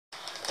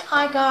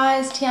Hi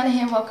guys, Tiana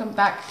here, welcome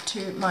back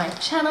to my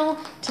channel.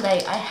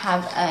 Today I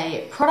have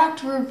a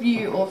product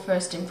review or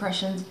first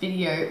impressions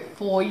video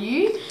for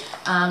you.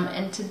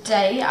 And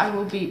today I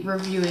will be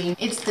reviewing,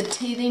 it's the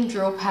teething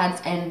drill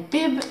pads and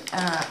bib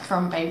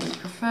from Baby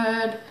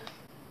Preferred.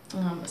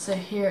 So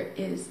here it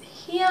is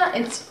here.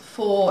 It's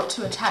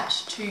to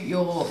attach to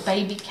your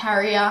baby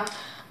carrier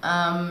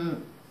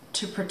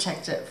to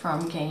protect it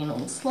from getting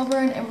all slobber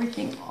and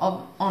everything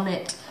on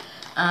it.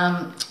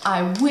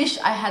 I wish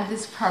I had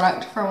this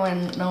product from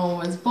when Noah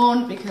was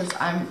born because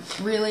I'm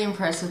really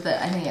impressed with it.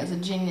 I think it's a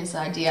genius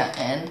idea,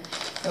 and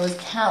there was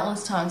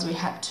countless times we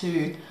had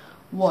to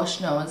wash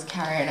Noah's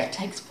carrier and it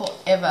takes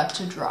forever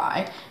to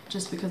dry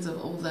just because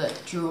of all the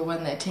drool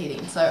when they're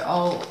teething. So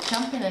I'll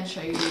jump in and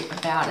show you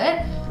about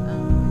it.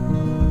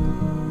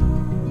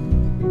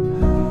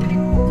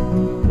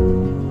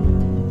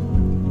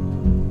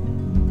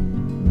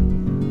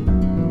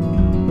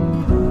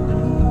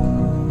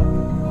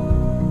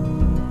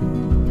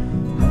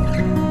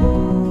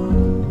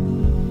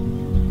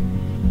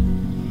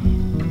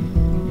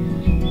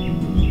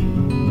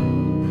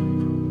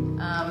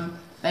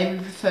 Baby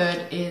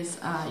Preferred is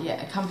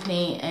a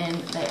company, and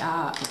they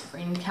are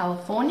in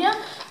California,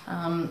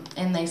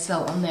 and they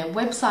sell on their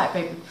website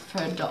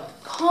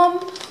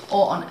babypreferred.com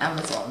or on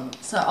Amazon.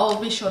 So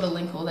I'll be sure to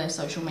link all their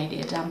social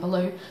media down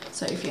below,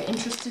 so if you're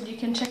interested you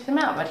can check them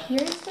out. But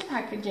here is the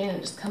packaging.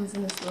 It just comes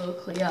in this little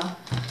clear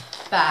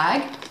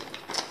bag,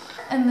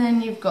 and then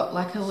you've got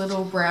like a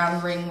little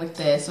brown ring with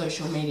their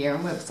social media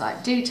and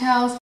website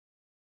details.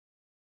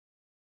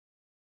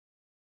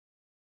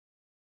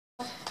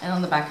 And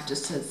on the back it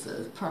just says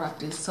the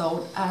product is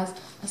sold as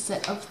a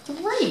set of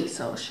 3.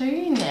 So I'll show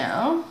you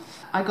now.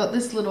 I got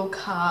this little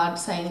card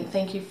saying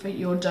thank you for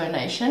your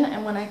donation,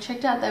 and when I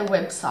checked out their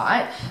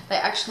website, they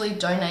actually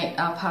donate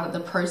part of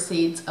the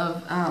proceeds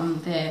of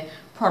their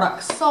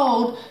products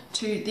sold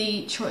to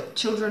the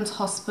Children's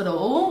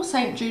Hospital,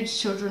 St. Jude's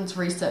Children's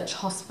Research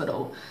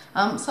Hospital.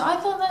 So I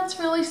thought that's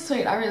really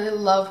sweet. I really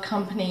love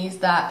companies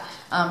that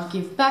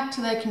give back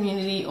to their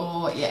community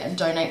or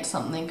donate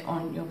something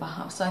on your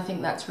behalf. So I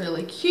think that's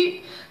really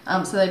cute.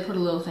 So they put a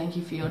little thank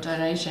you for your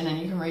donation, and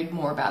you can read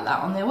more about that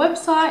on their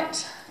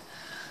website.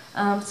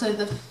 So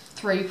the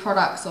 3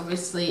 products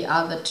obviously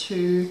are the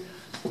 2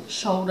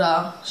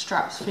 shoulder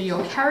straps for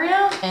your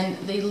carrier and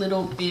the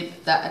little bib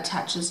that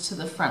attaches to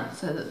the front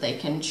so that they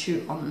can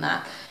chew on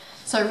that.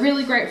 So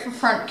really great for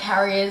front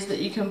carriers that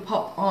you can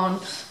pop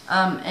on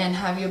and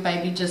have your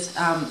baby just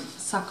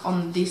suck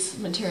on this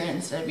material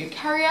instead of your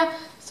carrier,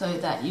 so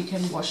that you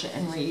can wash it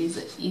and reuse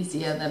it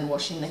easier than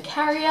washing the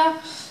carrier.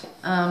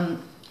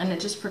 And it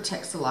just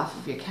protects the life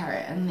of your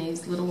carrier. And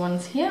these little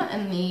ones here,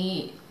 and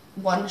the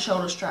one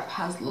shoulder strap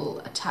has little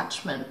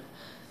attachment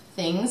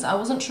things. I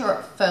wasn't sure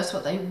at first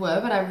what they were,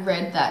 but I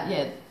read that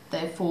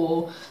they're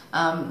for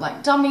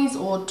like dummies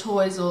or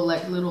toys or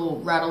like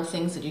little rattle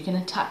things that you can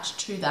attach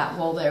to that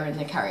while they're in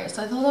the carrier.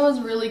 So I thought that was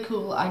a really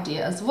cool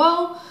idea as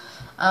well.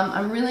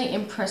 I'm really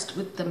impressed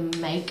with the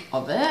make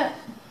of it. I'll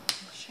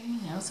show you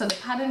now. So the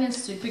pattern is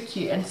super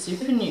cute and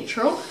super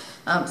neutral.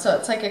 So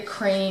it's like a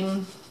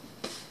cream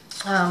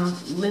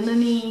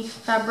linen-y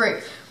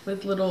fabric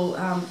with little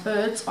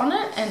birds on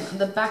it, and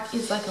the back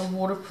is like a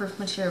waterproof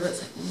material, but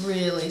it's like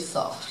really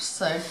soft.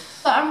 So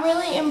I'm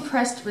really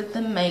impressed with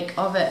the make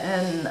of it,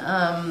 and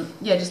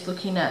just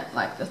looking at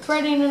like the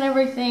threading and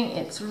everything,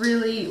 it's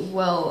really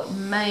well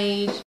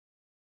made.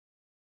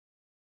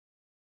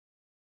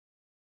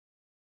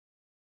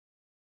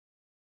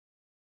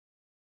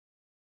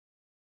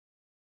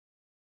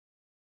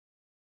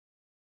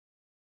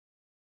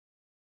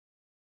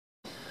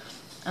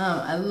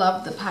 I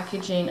love the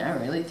packaging. I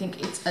really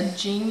think it's a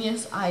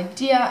genius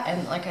idea,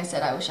 and like I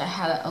said, I wish I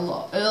had it a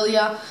lot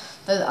earlier.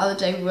 The other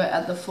day we were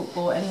at the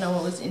football and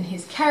Noah was in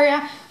his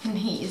carrier and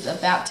he is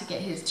about to get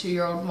his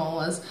 2-year-old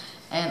molars,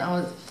 and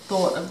I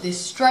thought of this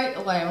straight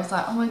away. I was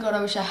like, oh my god,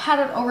 I wish I had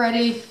it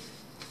already,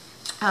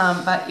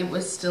 but it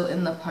was still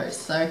in the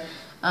post. So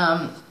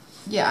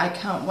I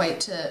can't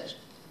wait to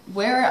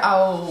wear it.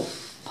 I'll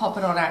pop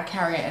it on our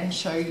carrier and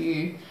show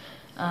you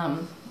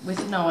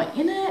with Noah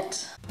in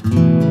it.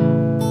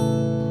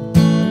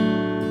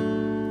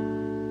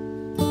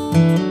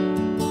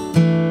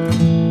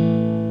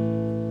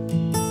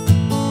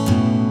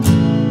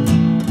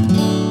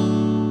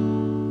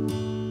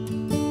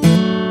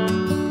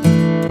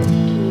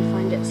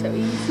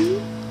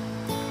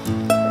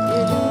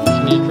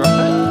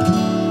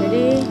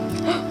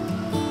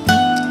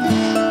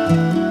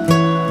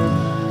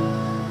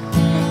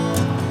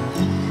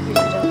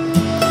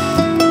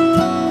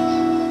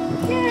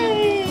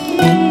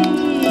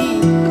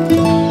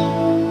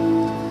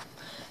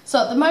 So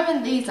at the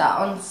moment these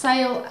are on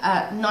sale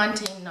at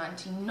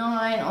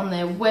 $19.99 on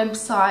their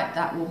website.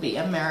 That will be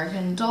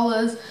American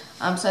dollars.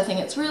 So I think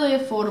it's really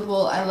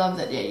affordable. I love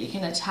that you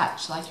can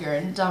attach like your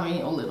own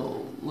dummy or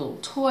little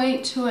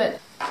toy to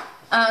it.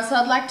 So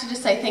I'd like to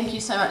just say thank you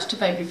so much to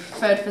Baby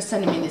Preferred for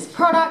sending me this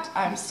product.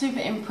 I'm super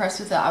impressed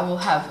with it. I will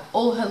have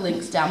all her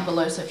links down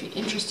below, so if you're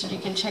interested you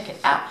can check it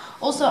out.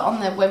 Also on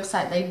their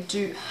website they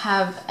do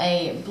have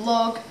a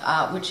blog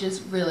which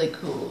is really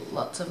cool.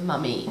 Lots of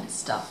mummy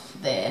stuff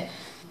there.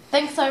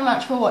 Thanks so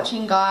much for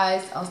watching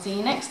guys. I'll see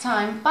you next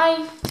time.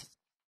 Bye!